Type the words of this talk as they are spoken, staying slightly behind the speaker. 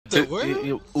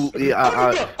the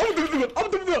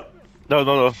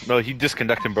world? No, he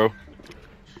disconnected, bro.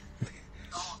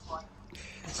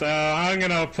 So I'm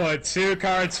gonna put 2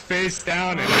 cards face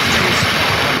down and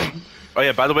respawn. Oh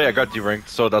yeah, by the way, I got deranked,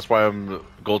 so that's why I'm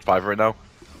gold 5 right now.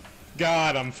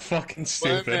 God, I'm fucking Wait a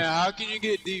stupid. minute, how can you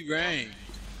get D-ranked?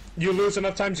 You lose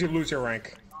enough times, you lose your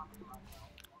rank.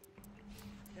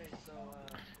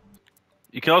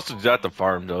 You can also do that at the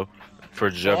farm though, for I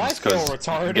gems, feel because you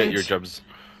retarded. get your gems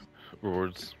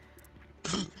rewards.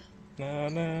 Na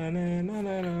na na na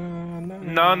na na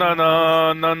No, no,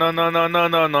 no, no, no, no, no, no,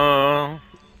 no, no.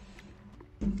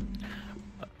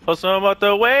 For some of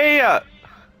the way up.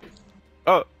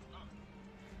 Oh.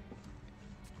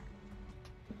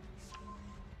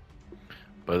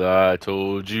 But I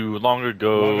told you long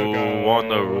ago on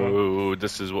the road,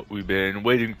 this is what we've been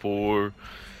waiting for.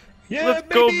 Yeah, Let's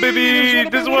go, baby!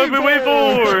 This is what we've been waiting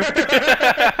for!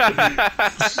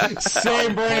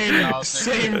 Same brain,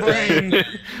 same brain,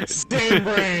 same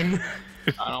brain.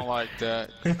 I don't like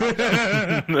that.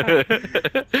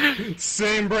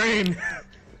 Same brain.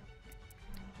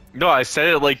 No, I said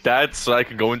it like that so I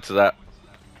could go into that.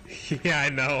 Yeah, I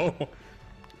know.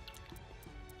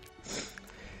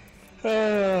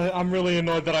 I'm really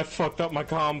annoyed that I fucked up my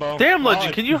combo. Damn,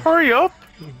 Legend, can you hurry up?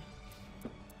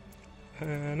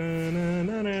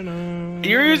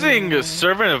 You're using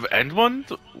Servant of Endwand?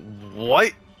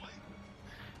 What?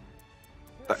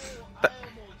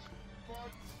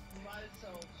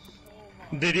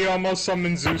 Did you almost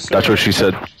summon Zeus? That's what she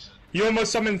said. You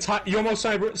almost summoned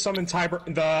Tiber,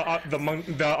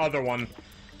 the other one.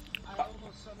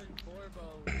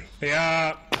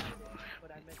 Yeah.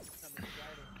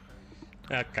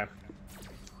 Okay.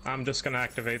 I'm just gonna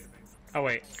activate. Oh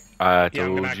wait. I Yeah,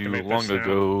 I'm gonna told you activate long this now.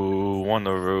 ago on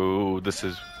the road. This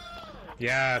is.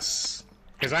 Yes.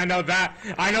 Because I know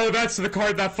that's the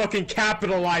card that fucking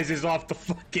capitalizes off the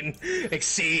fucking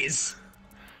Xyz.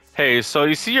 Hey, so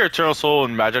you see your Eternal Soul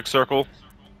in Magic Circle?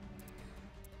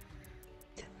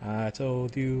 I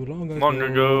told you long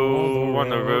Ago on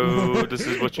the road. This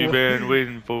is what you've been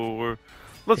waiting for.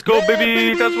 Let's go,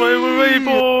 baby! That's what we're waiting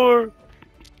for!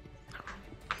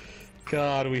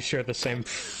 God, we share the same.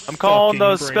 I'm calling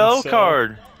the fucking spell brain cell.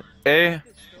 card. Eh?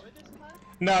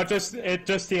 No, it just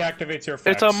deactivates your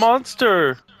effects. It's a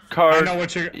monster card. I know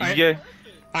what you're. Yeah.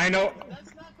 I know.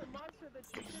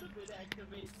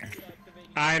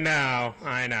 I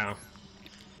know.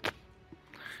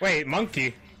 Wait,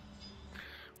 monkey.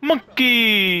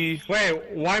 Monkey! Wait,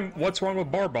 why? What's wrong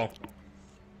with Barbo?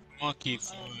 Monkey.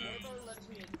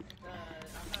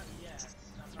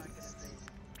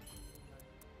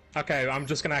 Okay, I'm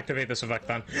just gonna activate this effect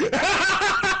then.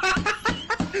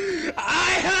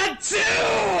 I had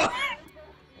to!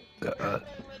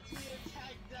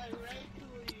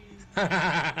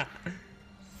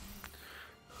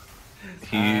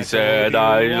 He said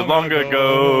I long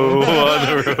ago on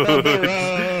the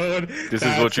road. This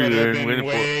is what you've been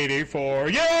waiting for.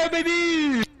 Yeah,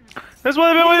 baby! That's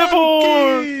what I've been waiting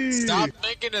for! Stop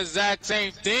thinking the exact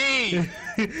same thing!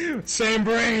 Same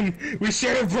brain! We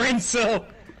share a brain cell!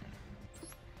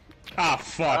 Ah,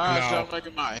 fuck, no. Stop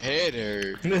making my head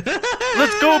hurt.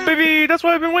 Let's go, baby! That's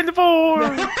what I've been waiting for!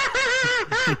 I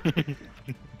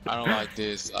don't like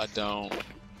this. I don't.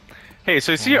 Hey,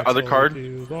 so you see your other card?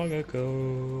 Long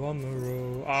ago on the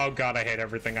road. Oh god, I hate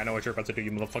everything. I know what you're about to do, you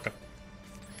motherfucker.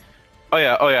 Oh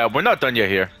yeah, we're not done yet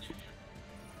here.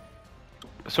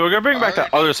 So we're gonna bring back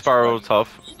that other Spiral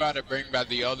Tough. We about to bring back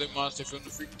the other monster from the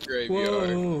freaking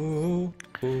graveyard. Whoa,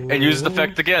 and use the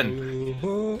effect again.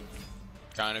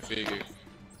 Kinda figure.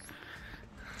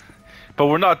 But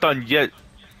we're not done yet.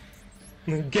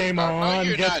 Game on,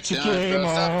 you're get not your done, game bro.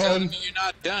 Stop telling on. me you're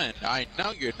not done. I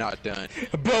know you're not done.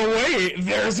 But wait,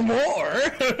 there's more!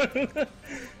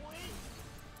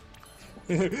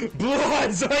 Blue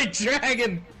Eyes White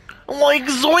Dragon! Like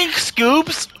Zoink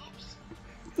Scoops!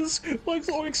 Like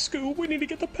Zoink Scoop, we need to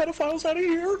get the pedophiles out of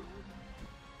here!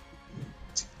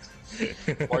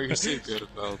 Why are you so good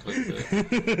about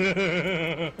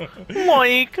that?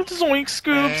 Like Zoink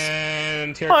Scoops!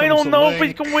 And here I comes don't the know if we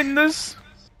link. can win this.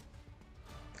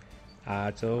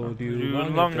 I told you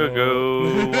long ago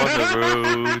on the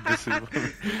road. This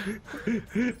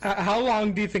is. How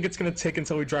long do you think it's gonna take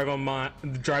until we drive them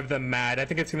mad? I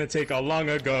think it's gonna take a long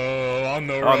ago on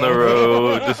the road. On the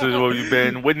road. This is what we've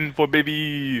been waiting for,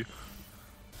 baby.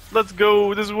 Let's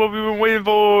go. This is what we've been waiting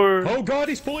for. Oh god,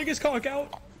 he's pulling his cock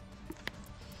out.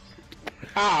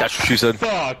 Ah, That's what she said.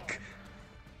 Fuck.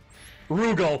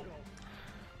 Rugal.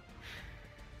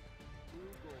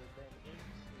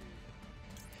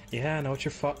 Yeah, I know what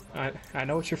you're I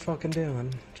know what you're fucking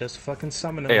doing. Just fucking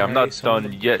summon him. Hey, I'm not already,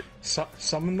 done yet.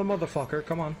 Summon the motherfucker,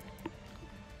 come on.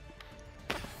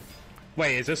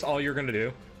 Wait, is this all you're gonna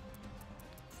do?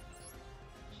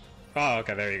 Oh,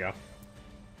 okay, there you go.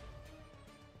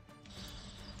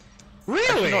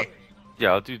 Really? No.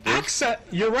 Yeah, I'll do this.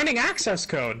 You're running access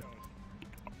code.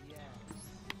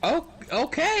 Oh,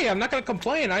 okay. I'm not gonna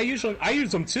complain. I use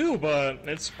them too, but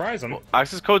it's surprising. Well,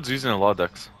 access code's using a lot of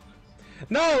decks.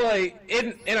 No, like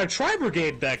in a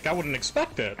Tri-Brigade deck, I wouldn't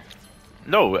expect it.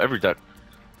 No, every deck.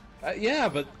 Yeah,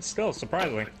 but still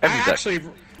surprising. Every I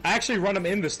deck. actually run them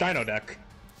in the Steino deck.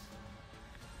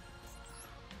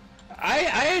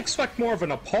 I expect more of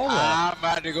an Apollo. I'm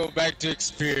about to go back to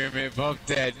experiment. Bump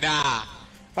that. Nah.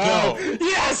 Oh, No.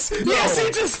 yes! Yes, he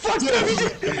just fucked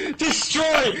up!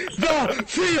 Destroy the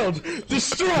field!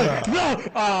 Destroy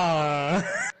the...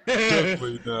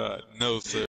 Definitely not. No, sir.